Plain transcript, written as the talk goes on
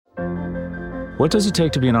What does it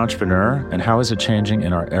take to be an entrepreneur, and how is it changing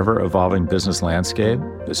in our ever-evolving business landscape?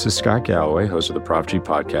 This is Scott Galloway, host of the Prop G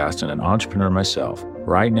Podcast and an entrepreneur myself.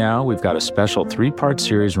 Right now, we've got a special 3-part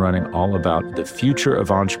series running all about the future of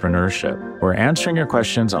entrepreneurship. We're answering your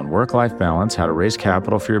questions on work-life balance, how to raise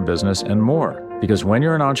capital for your business, and more. Because when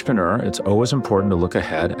you're an entrepreneur, it's always important to look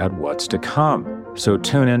ahead at what's to come. So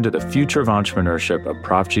tune in to the Future of Entrepreneurship, a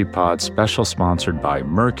Prop G Pod special sponsored by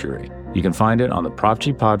Mercury. You can find it on the Prop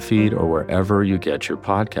G Pod feed or wherever you get your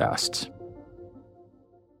podcasts.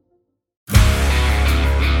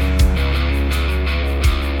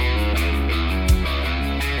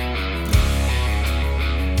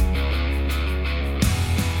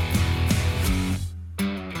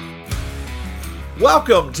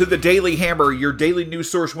 Welcome to the Daily Hammer, your daily news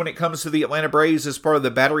source when it comes to the Atlanta Braves as part of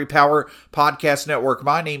the Battery Power Podcast Network.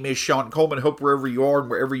 My name is Sean Coleman. Hope wherever you are and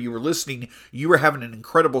wherever you are listening, you are having an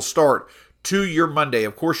incredible start to your Monday.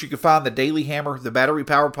 Of course, you can find the Daily Hammer, the Battery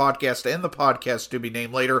Power Podcast, and the podcast to be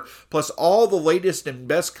named later, plus all the latest and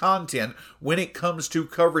best content when it comes to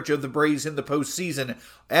coverage of the Braves in the postseason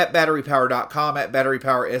at batterypower.com, at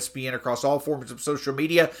batterypowersbn, across all forms of social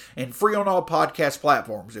media, and free on all podcast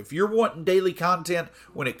platforms. If you're wanting daily content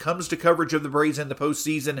when it comes to coverage of the Braves in the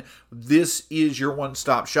postseason, this is your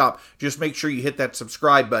one-stop shop. Just make sure you hit that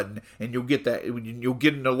subscribe button, and you'll get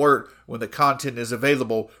an alert when the content is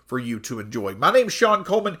available for you to enjoy. My name's Sean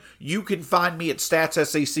Coleman. You can find me at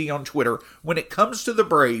StatsSAC on Twitter. When it comes to the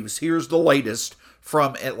Braves, here's the latest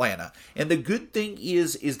from Atlanta. And the good thing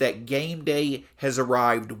is that game day has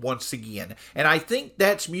arrived once again. And I think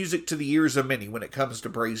that's music to the ears of many when it comes to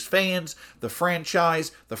Braves fans, the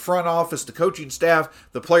franchise, the front office, the coaching staff,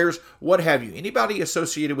 the players, what have you. Anybody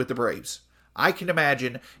associated with the Braves, I can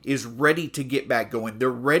imagine, is ready to get back going.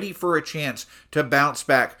 They're ready for a chance to bounce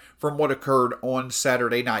back from what occurred on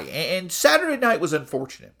Saturday night. And Saturday night was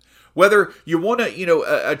unfortunate. Whether you want to,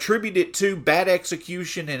 attribute it to bad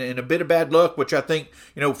execution and a bit of bad luck, which I think,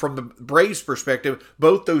 from the Braves' perspective,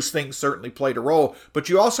 both those things certainly played a role. But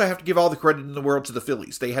you also have to give all the credit in the world to the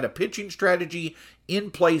Phillies. They had a pitching strategy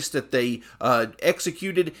in place that they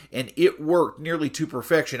executed, and it worked nearly to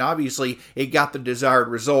perfection. Obviously, it got the desired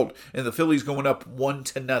result, and the Phillies going up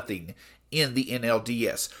 1-0 in the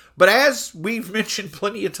NLDS. But as we've mentioned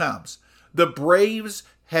plenty of times, the Braves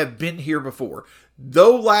have been here before.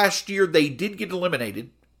 Though last year they did get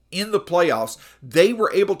eliminated in the playoffs, they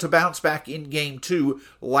were able to bounce back in Game 2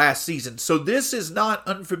 last season. So this is not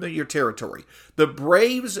unfamiliar territory. The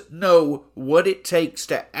Braves know what it takes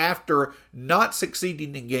to, after not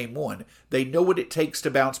succeeding in Game 1, they know what it takes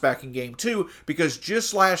to bounce back in Game 2, because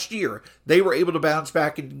just last year, they were able to bounce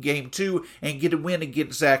back in Game 2 and get a win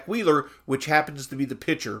against Zach Wheeler, which happens to be the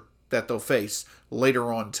pitcher that they'll face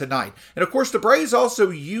later on tonight. And of course, the Braves also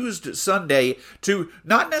used Sunday to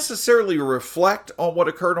not necessarily reflect on what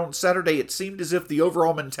occurred on Saturday. It seemed as if the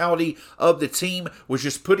overall mentality of the team was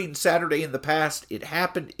just putting Saturday in the past. It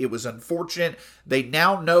happened. It was unfortunate. They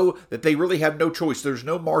now know that they really have no choice. There's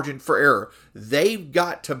no margin for error. They've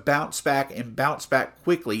got to bounce back and bounce back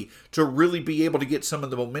quickly to really be able to get some of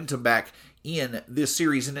the momentum back in this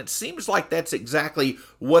series. And it seems like that's exactly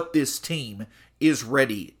what this team is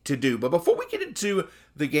ready to do. But before we get into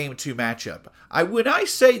the Game 2 matchup, when I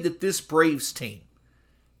say that this Braves team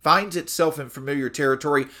finds itself in familiar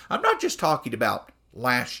territory, I'm not just talking about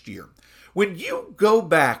last year. When you go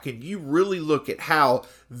back and you really look at how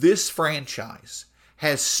this franchise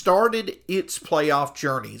has started its playoff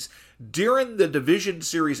journeys during the Division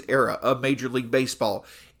Series era of Major League Baseball,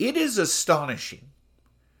 it is astonishing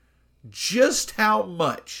just how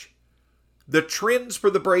much the trends for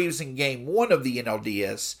the Braves in Game 1 of the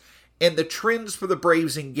NLDS and the trends for the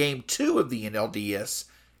Braves in Game 2 of the NLDS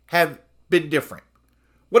have been different.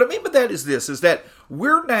 What I mean by that is this, is that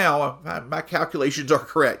we're now, my calculations are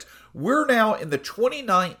correct, we're now in the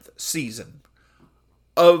 29th season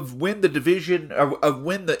of when the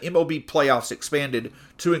MLB playoffs expanded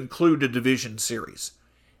to include a division series.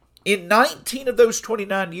 In 19 of those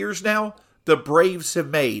 29 years now, the Braves have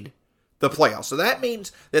made the playoffs. So that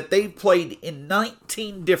means that they've played in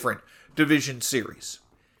 19 different division series.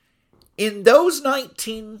 In those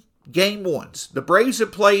 19 Game 1s, the Braves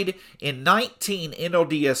have played in 19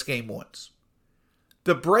 NLDS Game 1s.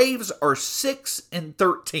 The Braves are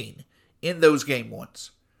 6-13 in those Game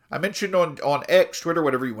 1s. I mentioned on X, Twitter,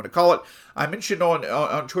 whatever you want to call it, I mentioned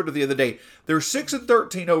on Twitter the other day, they're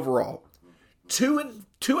 6-13 overall.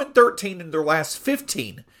 2-13 in their last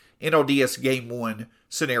 15 NLDS Game 1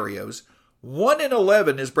 scenarios.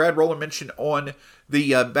 1-11, as Brad Rowland mentioned on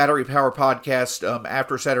the Battery Power Podcast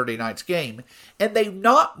after Saturday night's game. And they've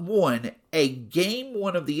not won a Game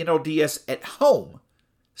 1 of the NLDS at home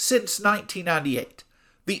since 1998.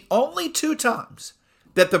 The only 2 times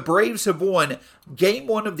that the Braves have won Game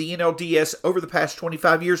 1 of the NLDS over the past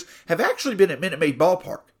 25 years have actually been at Minute Maid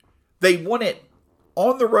Ballpark. They won it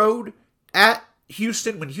on the road at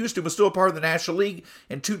Houston when Houston was still a part of the National League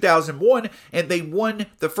in 2001, and they won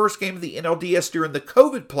the first game of the NLDS during the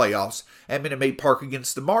COVID playoffs at Minute Maid Park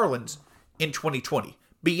against the Marlins in 2020.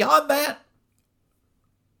 Beyond that,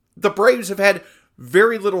 the Braves have had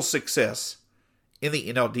very little success in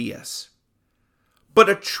the NLDS. But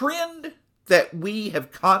a trend that we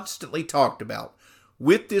have constantly talked about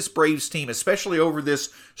with this Braves team, especially over this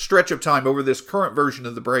stretch of time, over this current version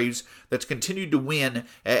of the Braves that's continued to win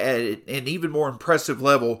at an even more impressive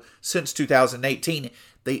level since 2018,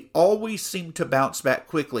 they always seem to bounce back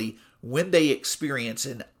quickly when they experience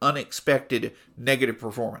an unexpected negative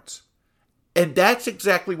performance. And that's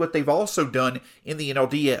exactly what they've also done in the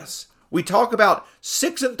NLDS. We talk about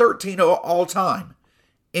 6-13 all time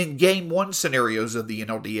in Game 1 scenarios of the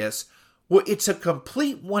NLDS. Well, it's a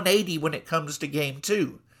complete 180 when it comes to Game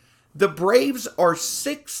 2. The Braves are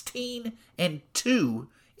 16-2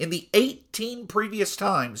 in the 18 previous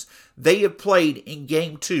times they have played in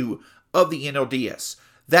Game 2 of the NLDS.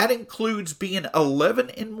 That includes being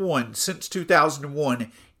 11-1 since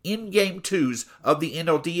 2001 in Game 2s of the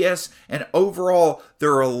NLDS, and overall,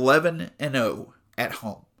 they're 11-0 at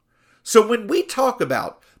home. So when we talk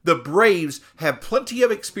about the Braves have plenty of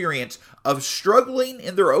experience of struggling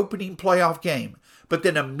in their opening playoff game, but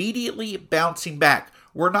then immediately bouncing back.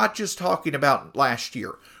 We're not just talking about last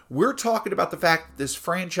year. We're talking about the fact that this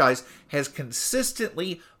franchise has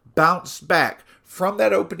consistently bounced back from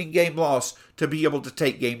that opening game loss to be able to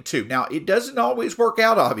take Game 2. Now, it doesn't always work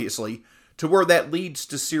out, obviously, to where that leads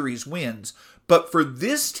to series wins. But for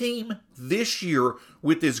this team this year,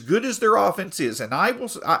 with as good as their offense is, and I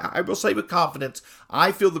will say with confidence,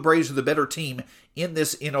 I feel the Braves are the better team in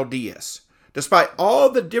this NLDS. Despite all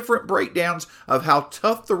the different breakdowns of how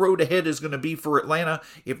tough the road ahead is going to be for Atlanta,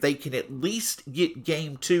 if they can at least get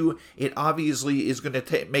Game 2, it obviously is going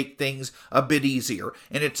to make things a bit easier.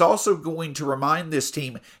 And it's also going to remind this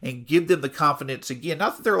team and give them the confidence again.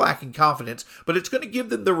 Not that they're lacking confidence, but it's going to give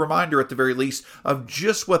them the reminder at the very least of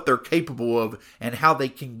just what they're capable of and how they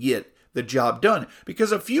can get the job done.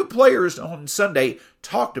 Because a few players on Sunday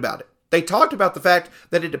talked about it. They talked about the fact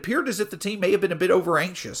that it appeared as if the team may have been a bit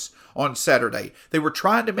over-anxious on Saturday. They were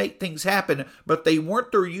trying to make things happen, but they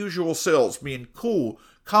weren't their usual selves, being cool,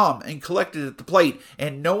 calm, and collected at the plate,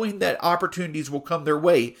 and knowing that opportunities will come their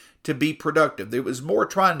way to be productive. It was more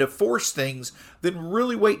trying to force things than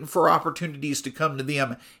really waiting for opportunities to come to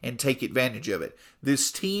them and take advantage of it.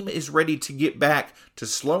 This team is ready to get back to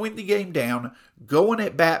slowing the game down, going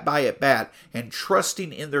at bat by at bat, and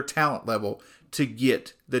trusting in their talent level to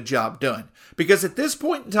get the job done. Because at this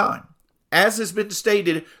point in time, as has been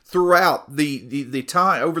stated throughout the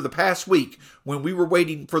time over the past week when we were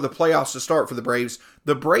waiting for the playoffs to start for the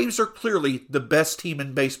Braves are clearly the best team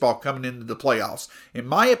in baseball coming into the playoffs. In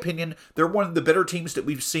my opinion, they're one of the better teams that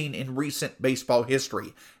we've seen in recent baseball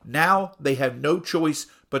history. Now they have no choice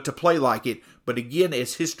but to play like it. But again,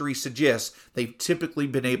 as history suggests, they've typically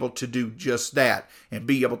been able to do just that and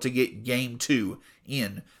be able to get Game 2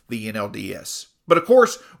 in the NLDS. But of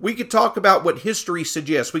course, we could talk about what history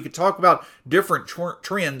suggests. We could talk about different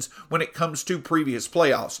trends when it comes to previous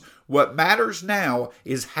playoffs. What matters now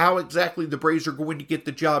is how exactly the Braves are going to get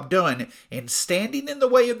the job done. And standing in the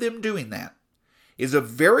way of them doing that is a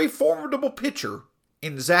very formidable pitcher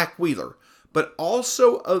in Zach Wheeler, but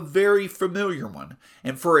also a very familiar one.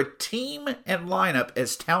 And for a team and lineup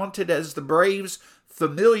as talented as the Braves,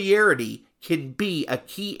 familiarity can be a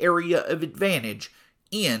key area of advantage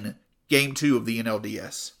in Game 2 of the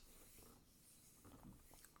NLDS.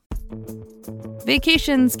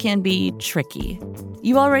 Vacations can be tricky.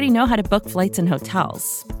 You already know how to book flights and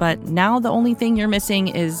hotels, but now the only thing you're missing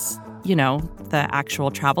is, the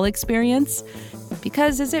actual travel experience.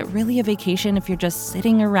 Because is it really a vacation if you're just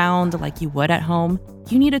sitting around like you would at home?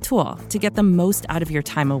 You need a tool to get the most out of your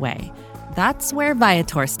time away. That's where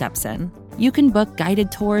Viator steps in. You can book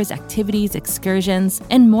guided tours, activities, excursions,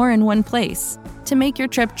 and more in one place to make your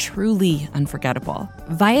trip truly unforgettable.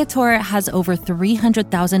 Viator has over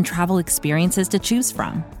 300,000 travel experiences to choose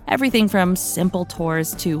from. Everything from simple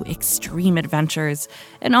tours to extreme adventures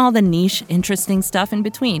and all the niche, interesting stuff in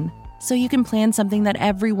between. So you can plan something that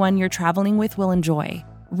everyone you're traveling with will enjoy.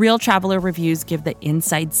 Real traveler reviews give the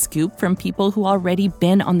inside scoop from people who already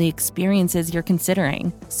been on the experiences you're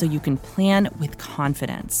considering, so you can plan with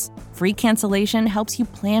confidence. Free cancellation helps you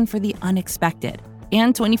plan for the unexpected.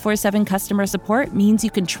 And 24/7 customer support means you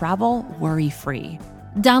can travel worry-free.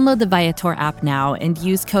 Download the Viator app now and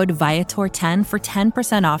use code Viator10 for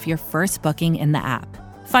 10% off your first booking in the app.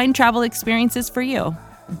 Find travel experiences for you.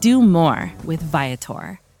 Do more with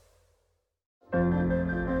Viator.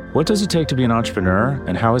 What does it take to be an entrepreneur,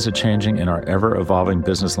 and how is it changing in our ever-evolving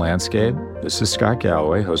business landscape? This is Scott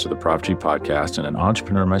Galloway, host of the Prop G podcast and an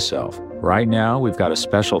entrepreneur myself. Right now, we've got a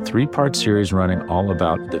special 3-part series running all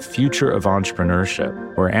about the future of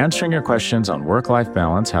entrepreneurship. We're answering your questions on work-life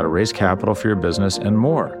balance, how to raise capital for your business, and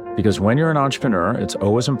more. Because when you're an entrepreneur, it's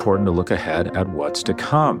always important to look ahead at what's to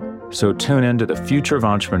come. So tune in to the Future of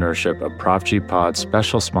Entrepreneurship, a Prop G Pod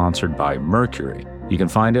special sponsored by Mercury. You can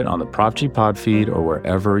find it on the Prop G Pod feed or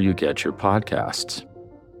wherever you get your podcasts.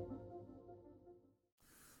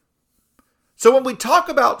 So when we talk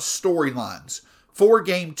about storylines for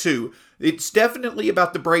Game 2, it's definitely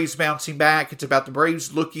about the Braves bouncing back. It's about the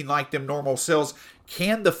Braves looking like them normal selves.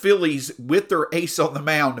 Can the Phillies, with their ace on the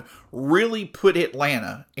mound, really put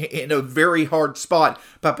Atlanta in a very hard spot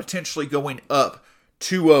by potentially going up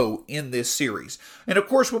 2-0 in this series? And of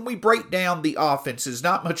course, when we break down the offenses,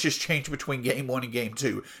 not much has changed between Game 1 and Game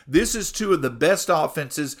 2. This is two of the best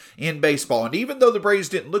offenses in baseball. And even though the Braves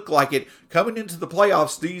didn't look like it, coming into the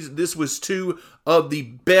playoffs, this was two of the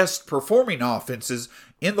best performing offenses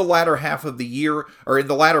in the latter half of the year, or in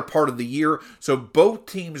the latter part of the year. So both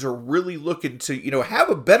teams are really looking to, have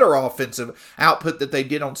a better offensive output that they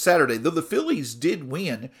did on Saturday. Though the Phillies did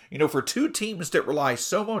win, for two teams that rely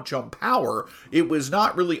so much on power, it was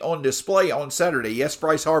not really on display on Saturday. Yes,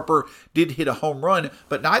 Bryce Harper did hit a home run,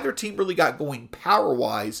 but neither team really got going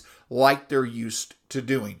power-wise like they're used to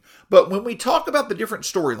doing. But when we talk about the different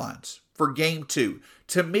storylines for Game 2,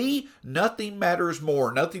 to me, nothing matters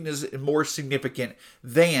more, nothing is more significant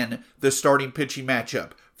than the starting pitching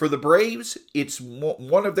matchup. For the Braves, it's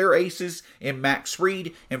one of their aces in Max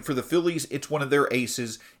Fried, and for the Phillies, it's one of their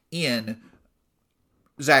aces in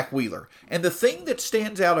Zach Wheeler. And the thing that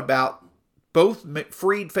stands out about both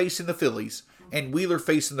Fried facing the Phillies and Wheeler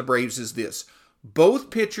facing the Braves is this: both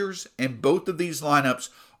pitchers and both of these lineups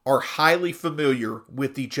are highly familiar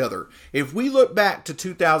with each other. If we look back to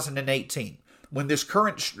 2018, when this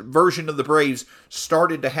current version of the Braves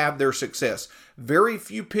started to have their success, very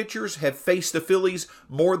few pitchers have faced the Phillies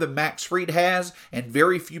more than Max Fried has, and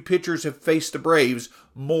very few pitchers have faced the Braves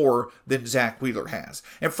more than Zach Wheeler has.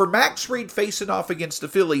 And for Max Fried facing off against the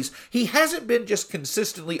Phillies, he hasn't been just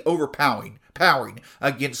consistently overpowering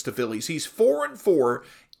against the Phillies. He's 4-4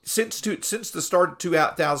 since the start of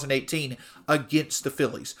 2018 against the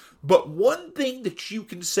Phillies. But one thing that you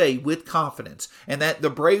can say with confidence, and that the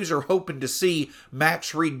Braves are hoping to see Max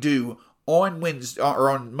Fried do on Wednesday or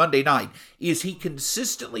on Monday night, is he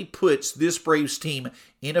consistently puts this Braves team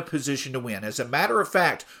in a position to win. As a matter of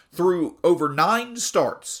fact, through over 9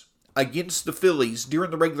 starts against the Phillies during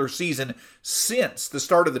the regular season since the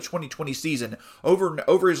start of the 2020 season,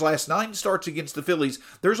 over his last 9 starts against the Phillies,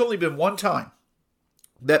 there's only been one time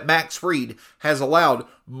that Max Fried has allowed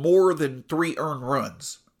more than 3 earned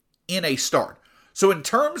runs in a start. So in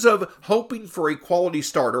terms of hoping for a quality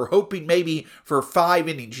start, or hoping maybe for 5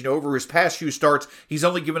 innings, over his past few starts, he's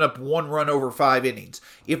only given up 1 run over 5 innings.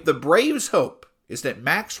 If the Braves' hope is that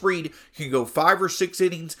Max Fried can go 5 or 6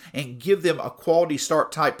 innings and give them a quality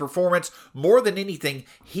start type performance, more than anything,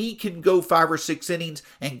 he can go 5 or 6 innings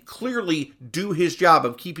and clearly do his job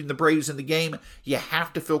of keeping the Braves in the game. You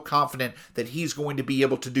have to feel confident that he's going to be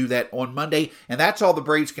able to do that on Monday, and that's all the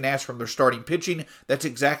Braves can ask from their starting pitching. That's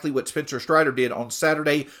exactly what Spencer Strider did on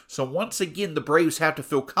Saturday. So once again, the Braves have to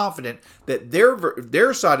feel confident that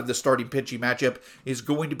their side of the starting pitching matchup is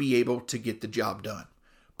going to be able to get the job done.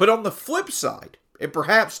 But on the flip side, and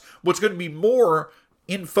perhaps what's going to be more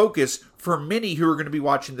in focus for many who are going to be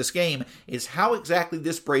watching this game, is how exactly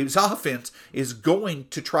this Braves offense is going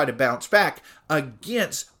to try to bounce back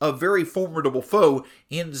against a very formidable foe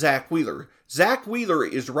in Zach Wheeler. Zach Wheeler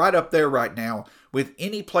is right up there right now with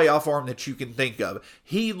any playoff arm that you can think of.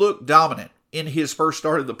 He looked dominant in his first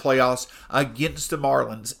start of the playoffs against the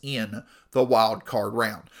Marlins in the wild card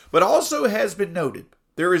round. But also has been noted,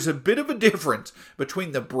 there is a bit of a difference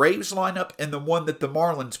between the Braves lineup and the one that the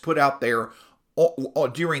Marlins put out there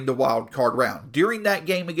during the wild card round. During that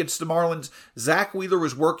game against the Marlins, Zach Wheeler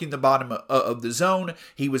was working the bottom of the zone.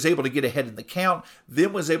 He was able to get ahead in the count,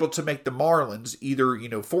 then was able to make the Marlins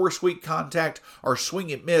either, force weak contact or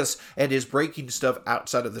swing and miss at his breaking stuff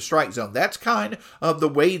outside of the strike zone. That's kind of the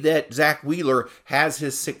way that Zach Wheeler has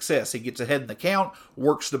his success. He gets ahead in the count,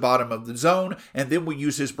 works the bottom of the zone, and then we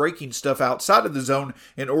use his breaking stuff outside of the zone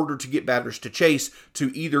in order to get batters to chase, to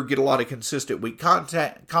either get a lot of consistent weak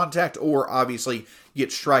contact or obviously get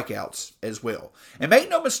strikeouts as well. And make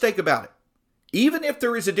no mistake about it, Even if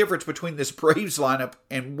there is a difference between this Braves lineup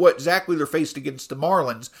and what Zack Wheeler faced against the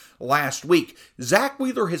Marlins last week, Zack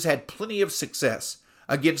Wheeler has had plenty of success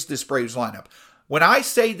against this Braves lineup. When I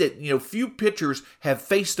say that, few pitchers have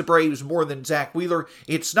faced the Braves more than Zack Wheeler,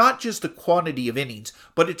 it's not just the quantity of innings,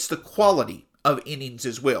 but it's the quality of innings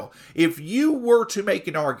as well. If you were to make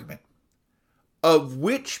an argument of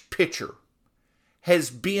which pitcher has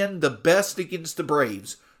been the best against the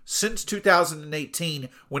Braves since 2018,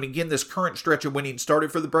 when again this current stretch of winning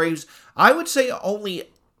started for the Braves, I would say only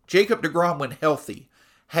Jacob deGrom, when healthy,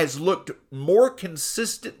 has looked more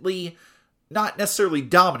consistently, not necessarily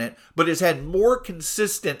dominant, but has had more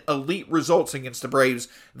consistent elite results against the Braves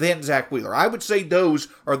than Zack Wheeler. I would say those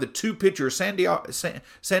are the two pitchers. Sandy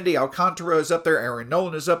Alcantara is up there, Aaron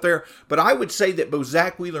Nolan is up there, but I would say that both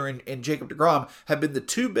Zack Wheeler and Jacob deGrom have been the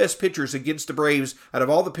two best pitchers against the Braves out of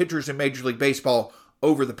all the pitchers in Major League Baseball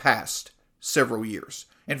over the past several years.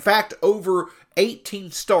 In fact, over 18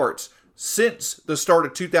 starts since the start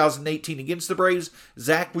of 2018 against the Braves,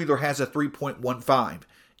 Zack Wheeler has a 3.15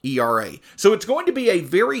 ERA. So it's going to be a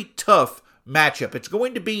very tough matchup. It's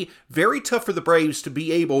going to be very tough for the Braves to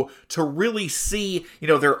be able to really see,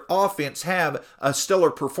 their offense have a stellar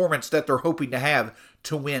performance that they're hoping to have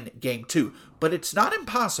to win Game 2. But it's not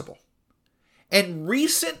impossible. And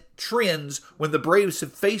recent trends when the Braves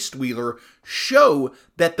have faced Wheeler show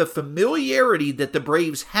that the familiarity that the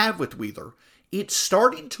Braves have with Wheeler, it's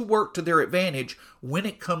starting to work to their advantage when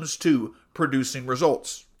it comes to producing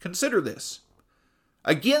results. Consider this.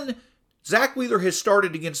 Again, Zack Wheeler has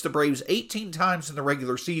started against the Braves 18 times in the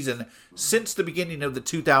regular season since the beginning of the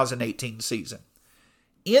 2018 season.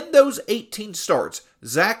 In those 18 starts,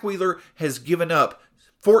 Zack Wheeler has given up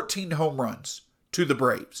 14 home runs to the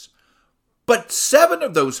Braves. But 7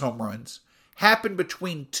 of those home runs happened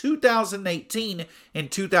between 2018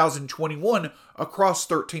 and 2021 across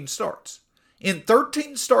 13 starts. In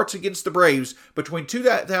 13 starts against the Braves between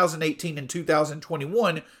 2018 and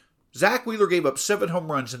 2021, Zack Wheeler gave up 7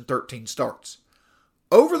 home runs in 13 starts.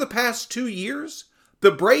 Over the past 2 years,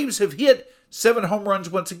 the Braves have hit 7 home runs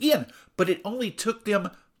once again, but it only took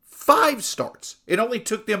them 5 starts. It only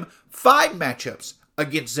took them 5 matchups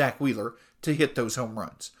against Zack Wheeler to hit those home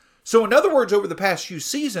runs. So in other words, over the past few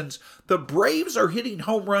seasons, the Braves are hitting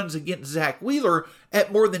home runs against Zack Wheeler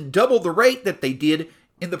at more than double the rate that they did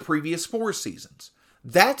in the previous 4 seasons.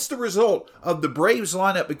 That's the result of the Braves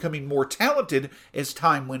lineup becoming more talented as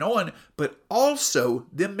time went on, but also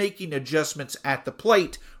them making adjustments at the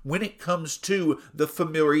plate when it comes to the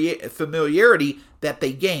familiarity that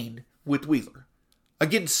they gained with Wheeler.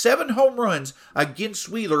 Again, 7 home runs against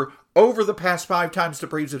Wheeler over the past 5 times the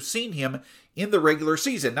Braves have seen him in the regular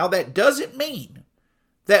season. Now, that doesn't mean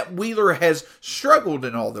that Wheeler has struggled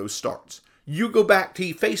in all those starts. You go back to,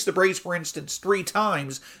 he faced the Braves, for instance, 3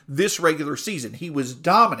 times this regular season. He was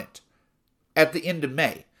dominant at the end of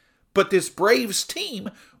May. But this Braves team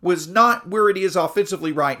was not where it is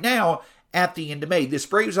offensively right now at the end of May. This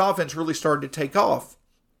Braves offense really started to take off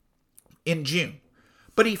in June.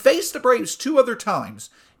 But he faced the Braves 2 other times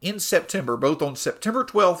in September, both on September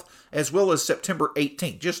 12th as well as September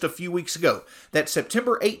 18th, just a few weeks ago. That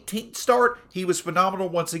September 18th start, he was phenomenal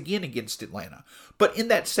once again against Atlanta. But in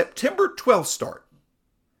that September 12th start,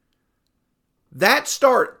 that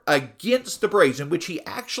start against the Braves, in which he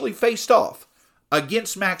actually faced off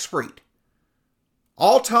against Max Fried.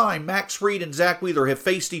 All time, Max Fried and Zack Wheeler have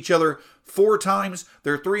faced each other 4 times.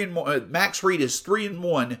 They're 3-1. Max Fried is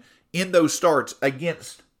 3-1 in those starts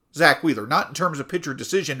against Zack Wheeler. Not in terms of pitcher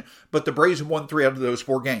decision, but the Braves have won 3 out of those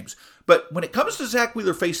 4 games. But when it comes to Zack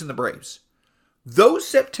Wheeler facing the Braves, those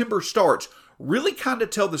September starts really kind of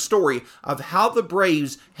tell the story of how the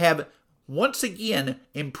Braves have once again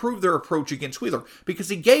improved their approach against Wheeler, because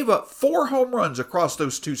he gave up 4 home runs across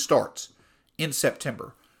those 2 starts in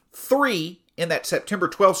September. 3 in that September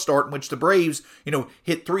 12th start, in which the Braves,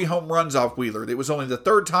 hit 3 home runs off Wheeler. It was only the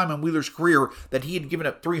 3rd time in Wheeler's career that he had given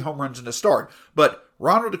up 3 home runs in a start. But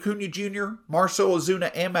Ronald Acuna Jr., Marcell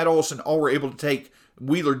Ozuna, and Matt Olson all were able to take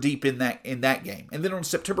Wheeler deep in that game. And then on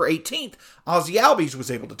September 18th, Ozzie Albies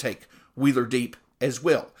was able to take Wheeler deep as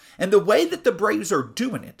well. And the way that the Braves are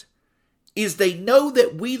doing it is they know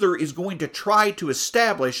that Wheeler is going to try to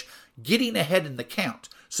establish getting ahead in the count.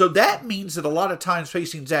 So that means that a lot of times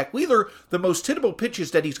facing Zack Wheeler, the most hittable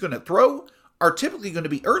pitches that he's going to throw are typically going to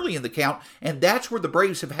be early in the count, and that's where the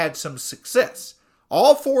Braves have had some success.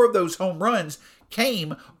 All 4 of those home runs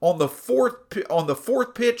came on the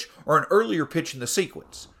fourth pitch or an earlier pitch in the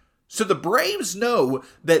sequence. So the Braves know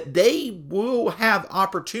that they will have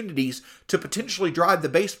opportunities to potentially drive the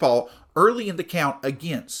baseball early in the count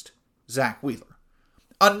against Zack Wheeler.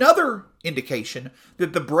 Another indication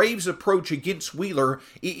that the Braves' approach against Wheeler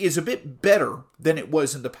is a bit better than it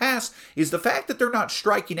was in the past is the fact that they're not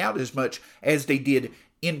striking out as much as they did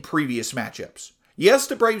in previous matchups. Yes,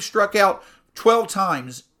 the Braves struck out 12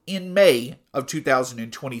 times in May of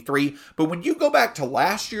 2023, but when you go back to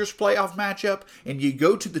last year's playoff matchup and you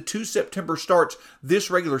go to the 2 September starts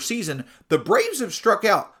this regular season, the Braves have struck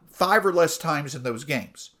out 5 or less times in those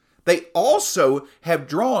games. They also have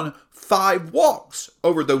drawn 5 walks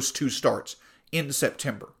over those 2 starts in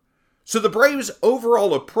September. So the Braves'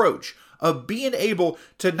 overall approach of being able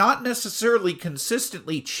to not necessarily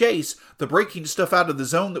consistently chase the breaking stuff out of the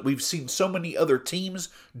zone that we've seen so many other teams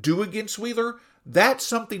do against Wheeler, that's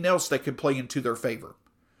something else that could play into their favor.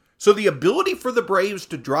 So the ability for the Braves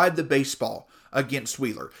to drive the baseball against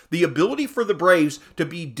Wheeler, the ability for the Braves to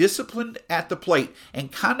be disciplined at the plate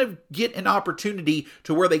and kind of get an opportunity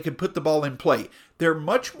to where they can put the ball in play, they're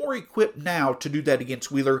much more equipped now to do that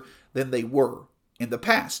against Wheeler than they were in the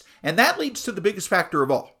past. And that leads to the biggest factor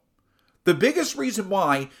of all. The biggest reason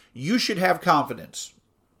why you should have confidence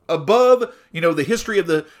above, the history of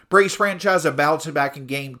the Braves franchise of bouncing back in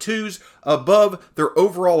Game 2s, above their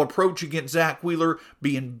overall approach against Zack Wheeler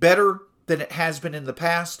being better than it has been in the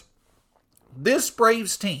past. This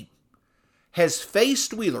Braves team has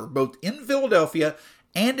faced Wheeler both in Philadelphia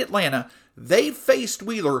and Atlanta. They've faced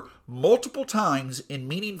Wheeler multiple times in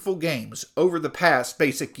meaningful games over the past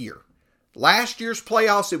basic year. Last year's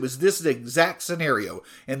playoffs, it was this exact scenario,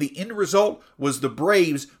 and the end result was the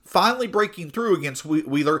Braves finally breaking through against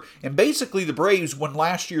Wheeler, and basically the Braves won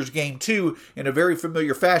last year's Game 2 in a very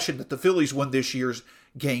familiar fashion that the Phillies won this year's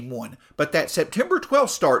Game 1. But that September 12th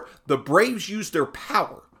start, the Braves used their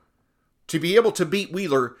power to be able to beat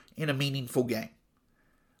Wheeler in a meaningful game.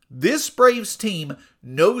 This Braves team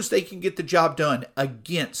knows they can get the job done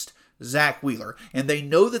against Zack Wheeler, and they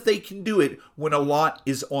know that they can do it when a lot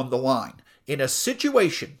is on the line. In a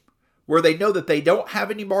situation where they know that they don't have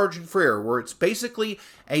any margin for error, where it's basically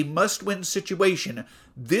a must-win situation,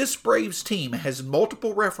 this Braves team has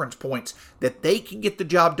multiple reference points that they can get the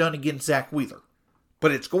job done against Zack Wheeler.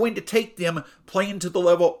 But it's going to take them playing to the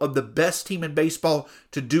level of the best team in baseball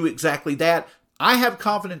to do exactly that. I have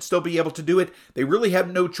confidence they'll be able to do it. They really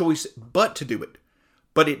have no choice but to do it.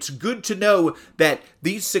 But it's good to know that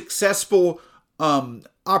these successful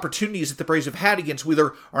opportunities that the Braves have had against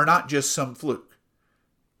Wheeler are not just some fluke.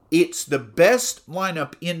 It's the best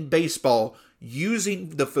lineup in baseball using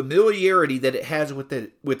the familiarity that it has with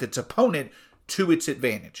its opponent to its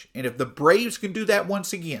advantage. And if the Braves can do that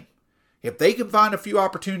once again, if they can find a few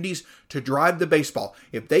opportunities to drive the baseball,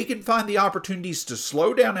 if they can find the opportunities to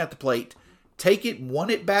slow down at the plate, take it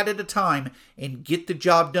one at bat at a time, and get the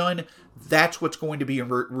job done, that's what's going to be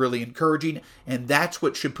really encouraging, and that's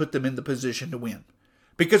what should put them in the position to win.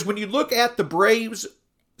 Because when you look at the Braves'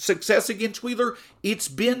 success against Wheeler, it's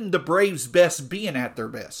been the Braves' best being at their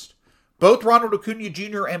best. Both Ronald Acuna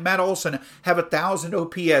Jr. and Matt Olson have 1,000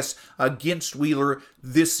 OPS against Wheeler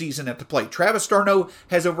this season at the plate. Travis d'Arnaud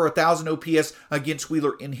has over 1,000 OPS against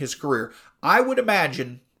Wheeler in his career. I would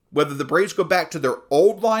imagine whether the Braves go back to their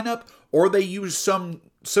old lineup or they use some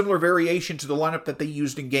similar variation to the lineup that they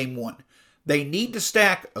used in Game 1. They need to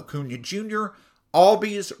stack Acuna Jr.,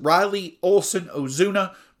 Albies, Riley, Olson,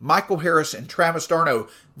 Ozuna, Michael Harris, and Travis d'Arnaud.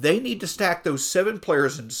 They need to stack those 7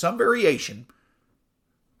 players in some variation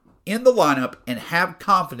in the lineup and have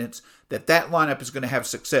confidence that that lineup is going to have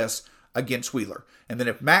success against Wheeler. And then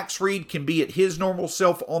if Max Fried can be at his normal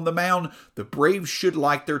self on the mound, the Braves should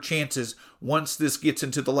like their chances once this gets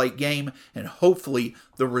into the late game, and hopefully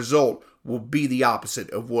the result will be the opposite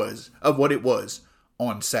of what it was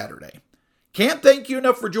on Saturday. Can't thank you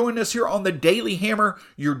enough for joining us here on the Daily Hammer,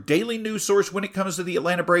 your daily news source when it comes to the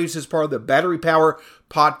Atlanta Braves as part of the Battery Power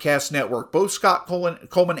Podcast Network. Both Scott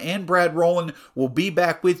Coleman and Brad Rowland will be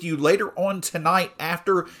back with you later on tonight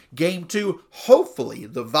after Game 2. Hopefully,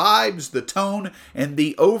 the vibes, the tone, and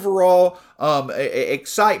the overall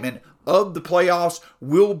excitement of the playoffs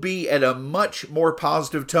will be at a much more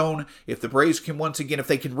positive tone if the Braves can once again, if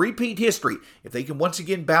they can repeat history, if they can once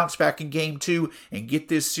again bounce back in Game 2 and get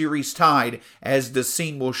this series tied as the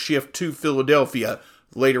scene will shift to Philadelphia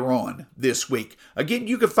later on this week. Again,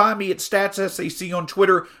 you can find me at StatsSAC on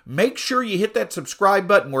Twitter. Make sure you hit that subscribe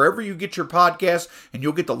button wherever you get your podcast, and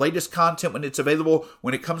you'll get the latest content when it's available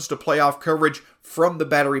when it comes to playoff coverage from the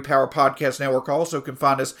Battery Power Podcast Network. Also can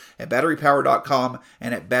find us at batterypower.com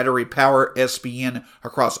and at Battery Power SBN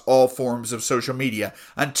across all forms of social media.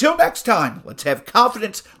 Until next time, let's have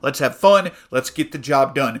confidence, let's have fun, let's get the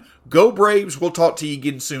job done. Go Braves! We'll talk to you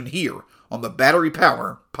again soon here on the Battery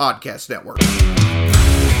Power Podcast Network.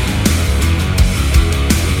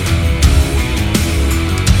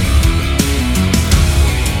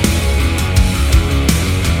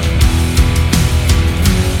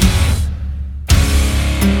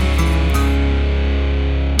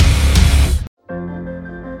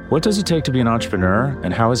 What does it take to be an entrepreneur,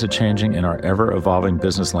 and how is it changing in our ever-evolving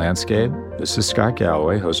business landscape? This is Scott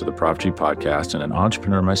Galloway, host of the Prop G Podcast and an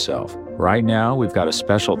entrepreneur myself. Right now, we've got a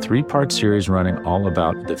special 3-part series running all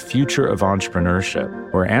about the future of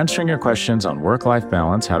entrepreneurship. We're answering your questions on work-life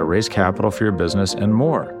balance, how to raise capital for your business, and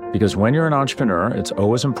more. Because when you're an entrepreneur, it's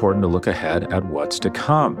always important to look ahead at what's to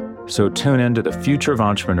come. So tune in to the Future of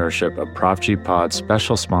Entrepreneurship, a Prop G Pod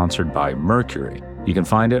special sponsored by Mercury. You can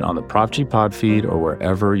find it on the Prop G Pod feed or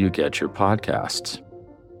wherever you get your podcasts.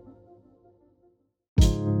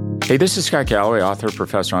 Hey, this is Scott Galloway, author,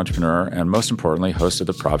 professor, entrepreneur, and most importantly, host of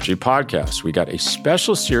the Prop G Podcast. We got a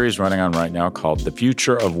special series running on right now called The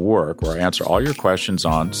Future of Work, where I answer all your questions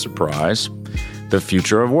on, surprise, the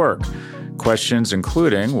future of work. Questions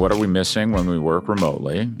including, what are we missing when we work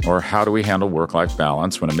remotely? Or how do we handle work-life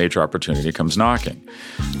balance when a major opportunity comes knocking?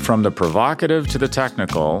 From the provocative to the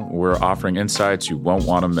technical, we're offering insights you won't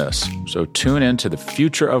want to miss. So tune in to The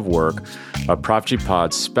Future of Work, a Prop G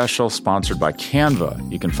Pod special sponsored by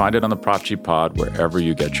Canva. You can find it on the Prop G Pod wherever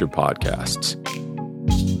you get your podcasts.